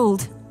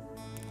world.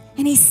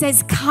 And he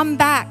says, come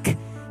back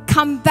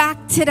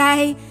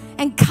today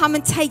and come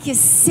and take your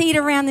seat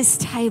around this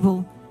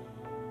table.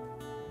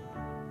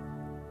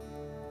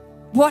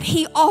 What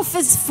he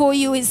offers for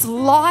you is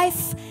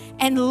life,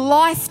 and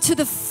life to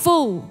the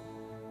full.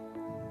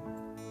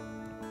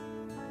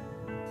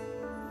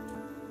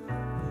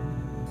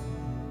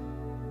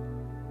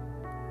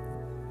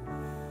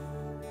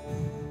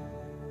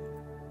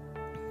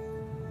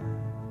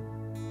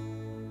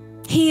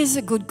 He is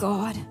a good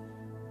God.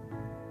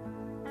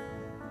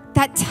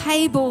 That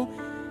table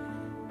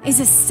is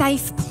a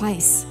safe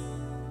place.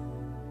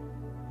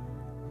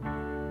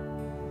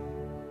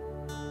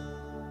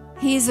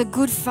 He is a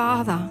good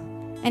Father,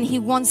 and He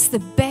wants the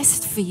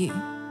best for you.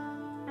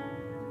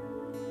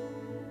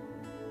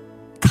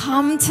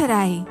 Come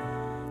today.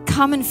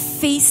 Come and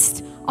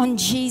feast on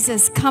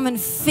Jesus. Come and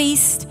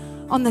feast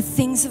on the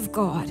things of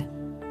God.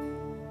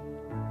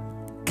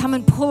 Come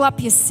and pull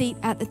up your seat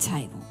at the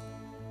table.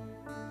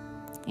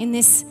 In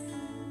this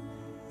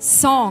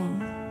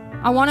song,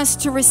 I want us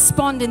to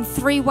respond in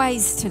 3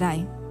 ways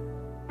today.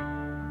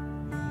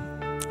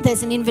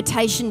 There's an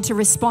invitation to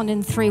respond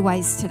in 3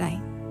 ways today.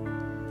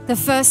 The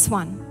first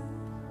one,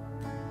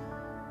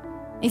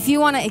 if you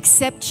want to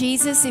accept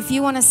Jesus, if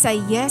you want to say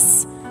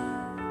yes,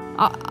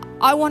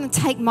 I want to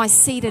take my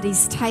seat at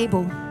His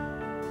table.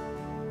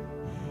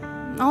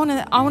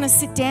 I want to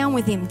sit down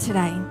with Him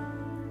today.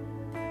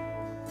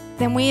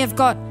 Then we have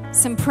got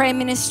some prayer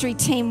ministry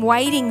team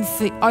waiting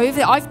for over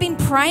there. I've been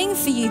praying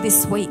for you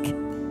this week.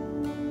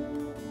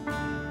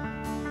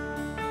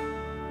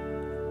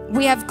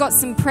 We have got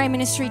some prayer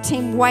ministry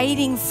team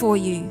waiting for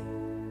you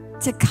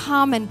to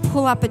come and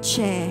pull up a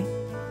chair.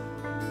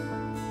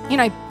 You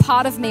know,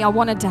 part of me, I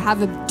wanted to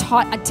have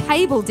a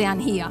table down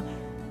here,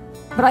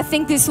 but I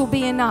think this will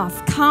be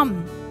enough.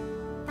 Come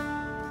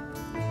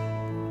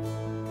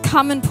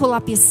and pull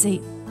up your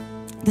seat.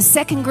 The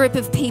second group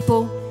of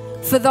people,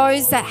 for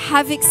those that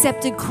have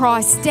accepted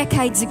Christ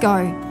decades ago,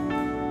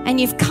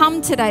 and you've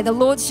come today, the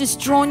Lord's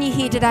just drawn you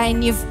here today,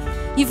 and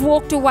you've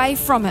walked away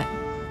from it.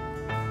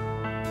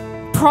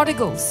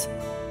 Prodigals.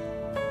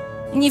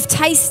 And you've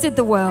tasted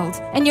the world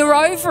and you're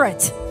over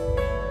it.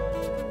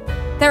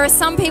 There are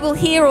some people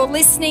here or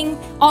listening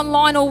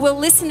online or will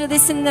listen to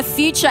this in the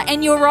future,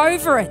 and you're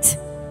over it.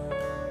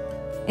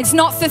 It's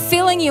not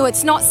fulfilling you.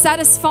 It's not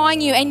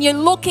satisfying you. And you're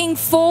looking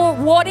for,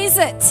 what is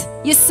it?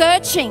 You're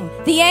searching.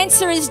 The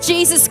answer is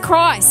Jesus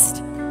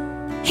Christ.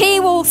 He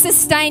will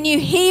sustain you.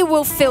 He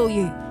will fill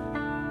you.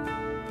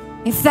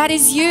 If that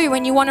is you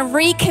and you want to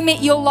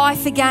recommit your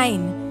life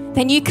again,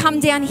 then you come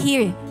down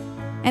here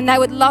and they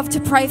would love to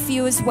pray for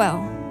you as well.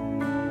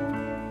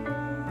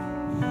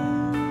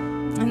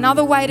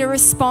 Another way to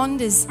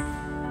respond is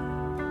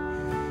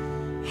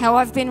how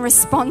I've been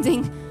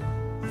responding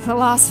the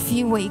last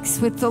few weeks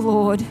with the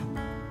Lord.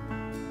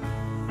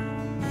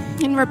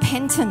 In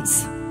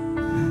repentance,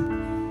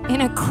 in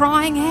a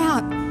crying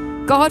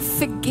out, God,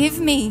 forgive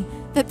me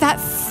that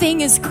thing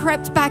has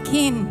crept back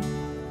in.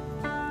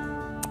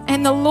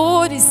 And the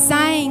Lord is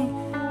saying,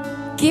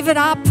 give it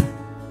up,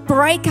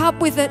 break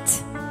up with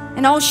it,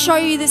 and I'll show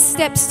you the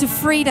steps to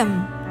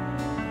freedom.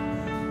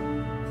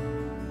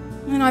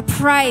 And I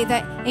pray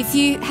that if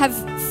you have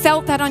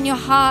felt that on your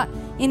heart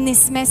in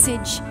this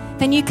message,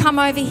 then you come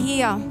over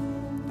here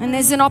and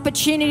there's an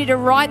opportunity to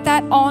write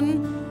that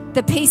on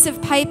the piece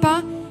of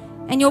paper,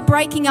 and you're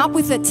breaking up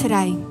with it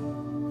today.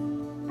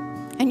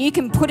 And you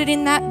can put it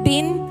in that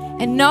bin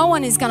and no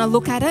one is going to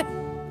look at it.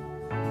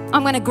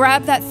 I'm going to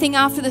grab that thing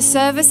after the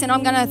service and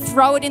I'm going to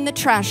throw it in the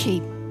trash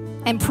heap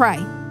and pray.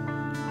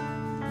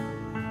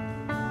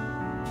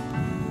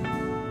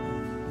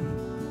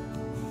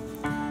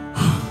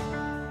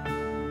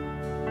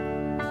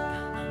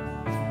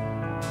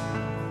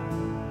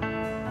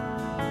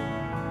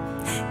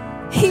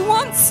 He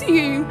wants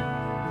you.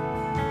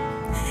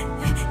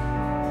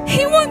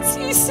 He wants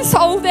you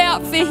sold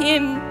out for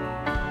Him.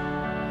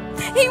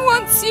 He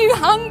wants you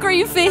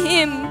hungry for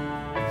Him.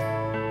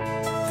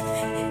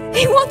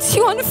 He wants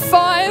you on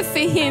fire for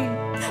Him.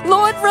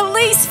 Lord,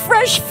 release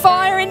fresh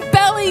fire in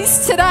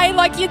bellies today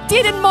like you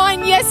did in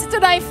mine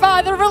yesterday,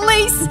 Father.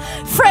 Release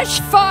fresh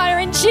fire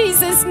in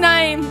Jesus'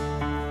 name.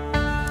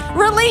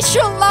 Release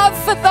your love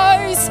for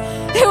those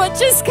who are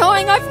just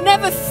going, I've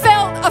never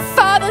felt a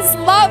Father's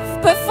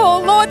love before.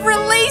 Lord,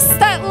 release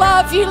that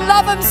love. You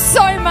love Him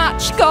so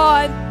much,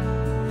 God.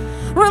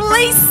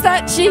 Release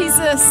that,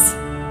 Jesus.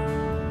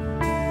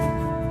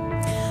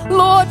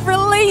 Lord,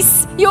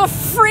 release your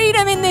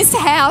freedom in this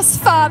house,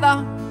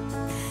 Father.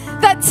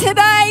 That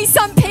today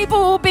some people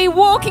will be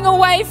walking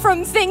away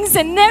from things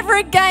and never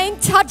again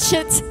touch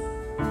it.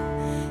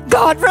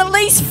 God,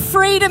 release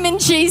freedom in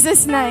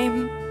Jesus'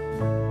 name.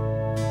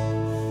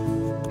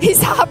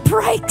 His heart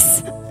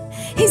breaks.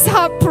 His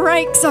heart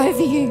breaks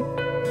over you.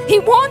 He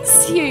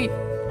wants you.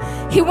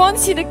 He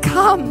wants you to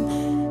come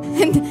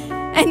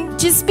and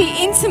just be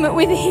intimate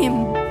with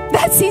Him.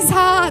 That's His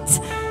heart.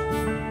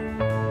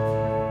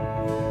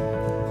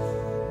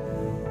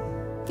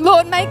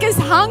 Lord, make us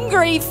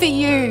hungry for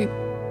you.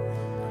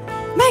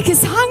 Make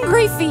us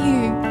hungry for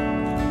you.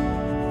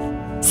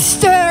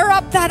 Stir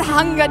up that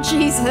hunger,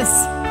 Jesus.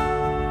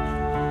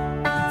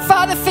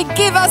 Father,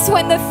 forgive us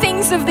when the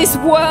things of this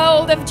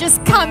world have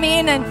just come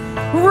in and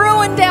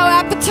ruined our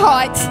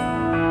appetite.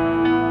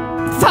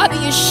 Father,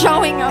 you're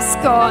showing us,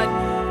 God.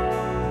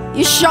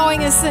 You're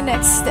showing us the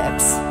next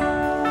steps.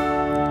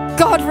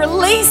 God,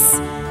 release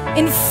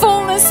in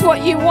fullness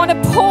what you want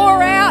to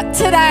pour out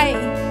today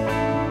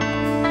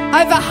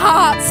over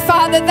hearts,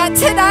 Father, that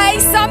today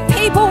some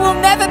people will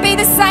never be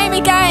the same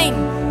again.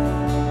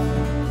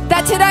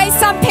 That today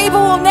some people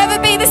will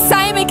never be the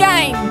same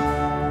again.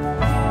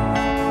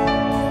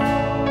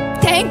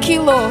 Thank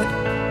you, Lord.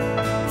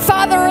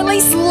 Father,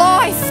 release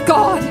life,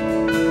 God.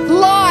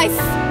 Life.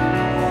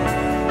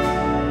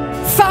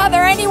 Father,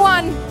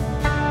 anyone,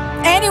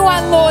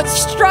 Lord,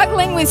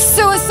 struggling with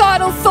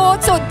suicidal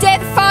thoughts or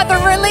death, Father,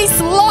 release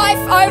life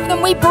over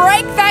them. We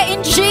break that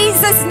in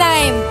Jesus'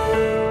 name.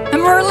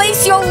 And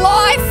release your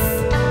life.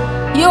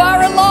 You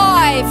are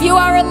alive. You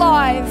are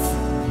alive.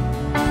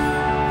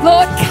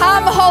 Lord,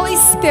 come, Holy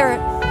Spirit.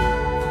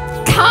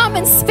 Come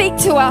and speak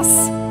to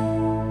us.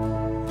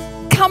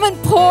 Come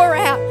and pour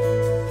out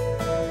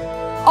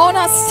on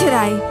us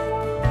today.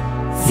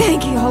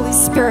 Thank you, Holy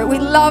Spirit. We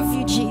love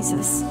you,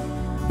 Jesus.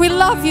 We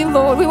love you,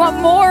 Lord. We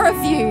want more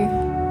of you.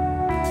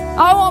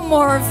 I want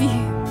more of you.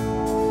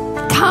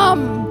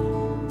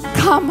 Come,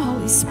 come,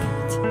 Holy Spirit.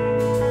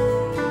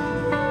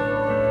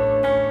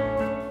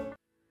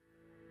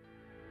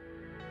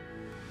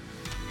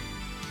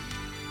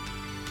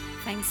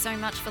 Thanks so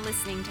much for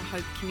listening to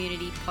Hope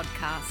Community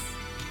Podcasts.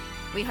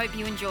 We hope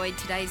you enjoyed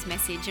today's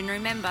message, and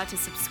remember to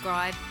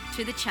subscribe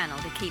to the channel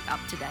to keep up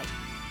to date.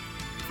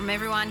 From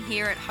everyone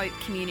here at Hope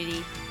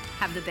Community,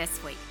 have the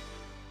best week.